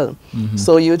as well.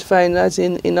 So you'd find that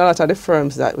in a lot of the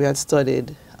firms that we had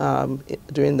studied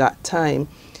during that time,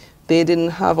 they didn't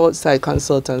have outside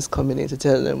consultants coming in to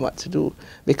tell them what to do,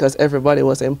 because everybody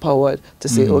was empowered to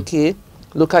say, okay,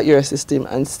 look at your system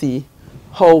and see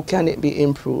how can it be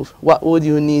improved, what would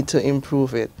you need to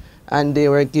improve it. And they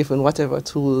were given whatever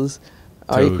tools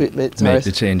or equipment to make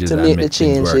the changes,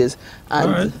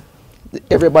 and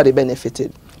everybody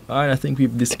benefited. All right, I think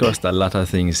we've discussed a lot of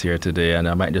things here today, and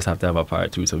I might just have to have a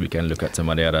part two so we can look at some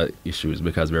of the other issues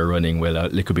because we're running a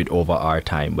little bit over our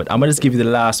time. But I'm going to just give you the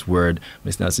last word,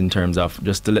 Ms. Nelson, in terms of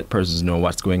just to let persons know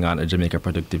what's going on at Jamaica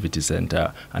Productivity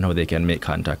Centre and how they can make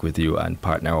contact with you and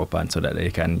partner up and so that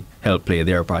they can help play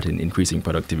their part in increasing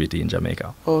productivity in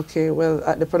Jamaica. Okay, well,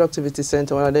 at the Productivity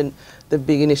Centre, one of the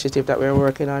big initiative that we're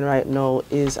working on right now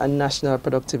is a national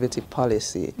productivity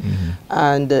policy.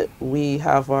 And we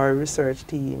have our research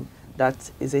team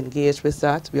that is engaged with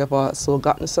that. We have also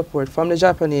gotten support from the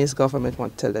Japanese government. I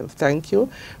want to tell them thank you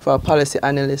for our policy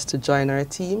analysts to join our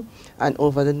team. And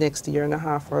over the next year and a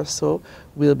half or so,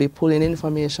 we'll be pulling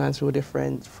information through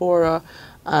different fora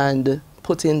and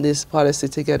putting this policy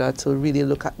together to really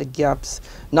look at the gaps,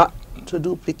 not to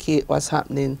duplicate what's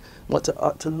happening, but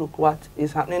to look what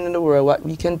is happening in the world, what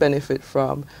we can benefit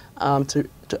from, to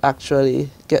actually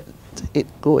get it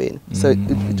going. So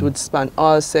it would span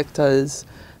all sectors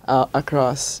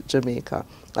across Jamaica.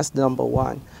 That's number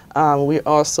one. We're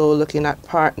also looking at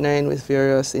partnering with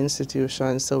various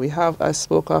institutions. So we have, I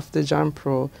spoke of the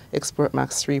JAMPRO Export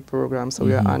Max 3 program. So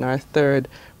we are on our 3rd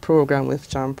program with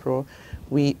JAMPRO.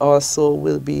 We also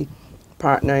will be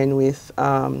partnering with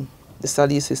the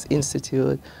Salisis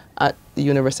Institute at the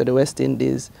University of the West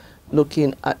Indies,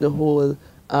 looking at the whole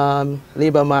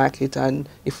labor market and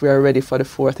if we are ready for the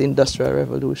 4th industrial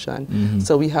revolution.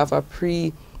 So we have a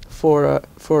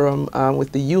forum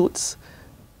with the youths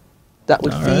that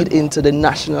would feed into the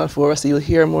national forum. So you'll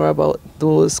hear more about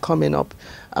those coming up.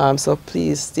 So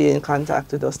please stay in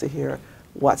contact with us to hear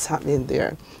what's happening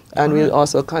there. And we'll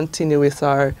also continue with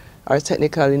our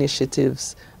technical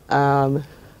initiatives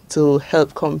to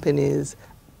help companies,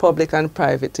 public and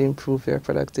private, to improve their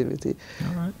productivity.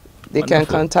 They can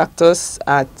contact us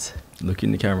at... Look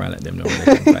in the camera and let them know where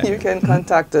they can find You can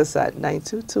contact us at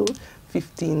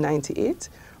 922-1598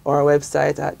 or our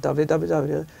website at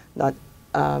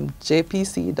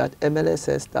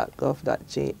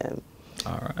www.jpc.mlss.gov.jm.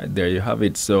 All right, there you have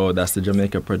it. So that's the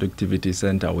Jamaica Productivity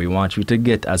Centre. We want you to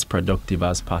get as productive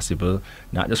as possible,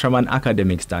 not just from an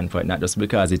academic standpoint, not just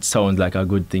because it sounds like a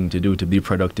good thing to do to be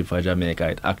productive for Jamaica.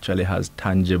 It actually has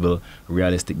tangible,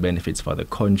 realistic benefits for the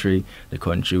country. The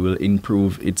country will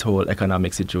improve its whole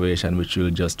economic situation, which will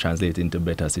just translate into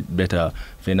better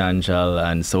financial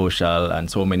and social and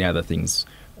so many other things,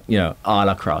 you know, all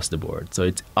across the board.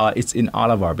 So it's in all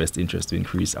of our best interest to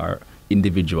increase our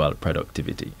individual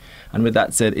productivity. And with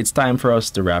that said, it's time for us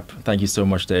to wrap. Thank you so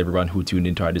much to everyone who tuned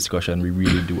into our discussion. We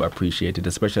really do appreciate it,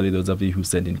 especially those of you who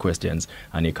sent in questions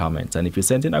and your comments. And if you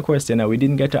sent in a question and we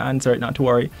didn't get to answer it, not to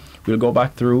worry. We'll go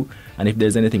back through, and if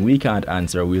there's anything we can't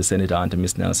answer, we'll send it on to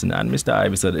Ms. Nelson and Mr.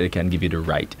 Ivey so that they can give you the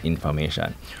right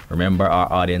information. Remember,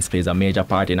 our audience plays a major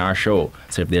part in our show.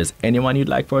 So if there's anyone you'd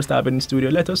like for us to have in the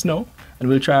studio, let us know, and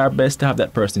we'll try our best to have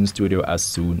that person in studio as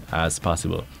soon as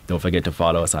possible. Don't forget to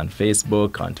follow us on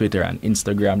Facebook, on Twitter, and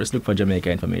Instagram. Just look for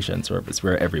Jamaica Information Service.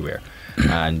 We're everywhere.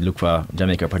 And look for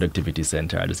Jamaica Productivity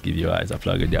Centre. I'll just give you guys a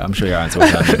plug there. I'm sure you're on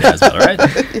social media as well, right?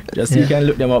 Just you can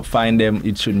look them up, find them.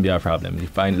 It shouldn't be a problem. You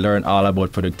learn all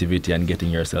about productivity and getting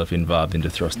yourself involved in the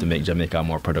thrust to make Jamaica a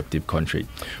more productive country.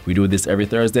 We do this every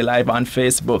Thursday live on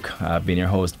Facebook. I've been your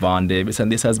host, Vaughn Davis,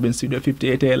 and this has been Studio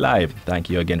 58A Live. Thank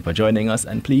you again for joining us,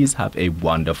 and please have a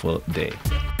wonderful day.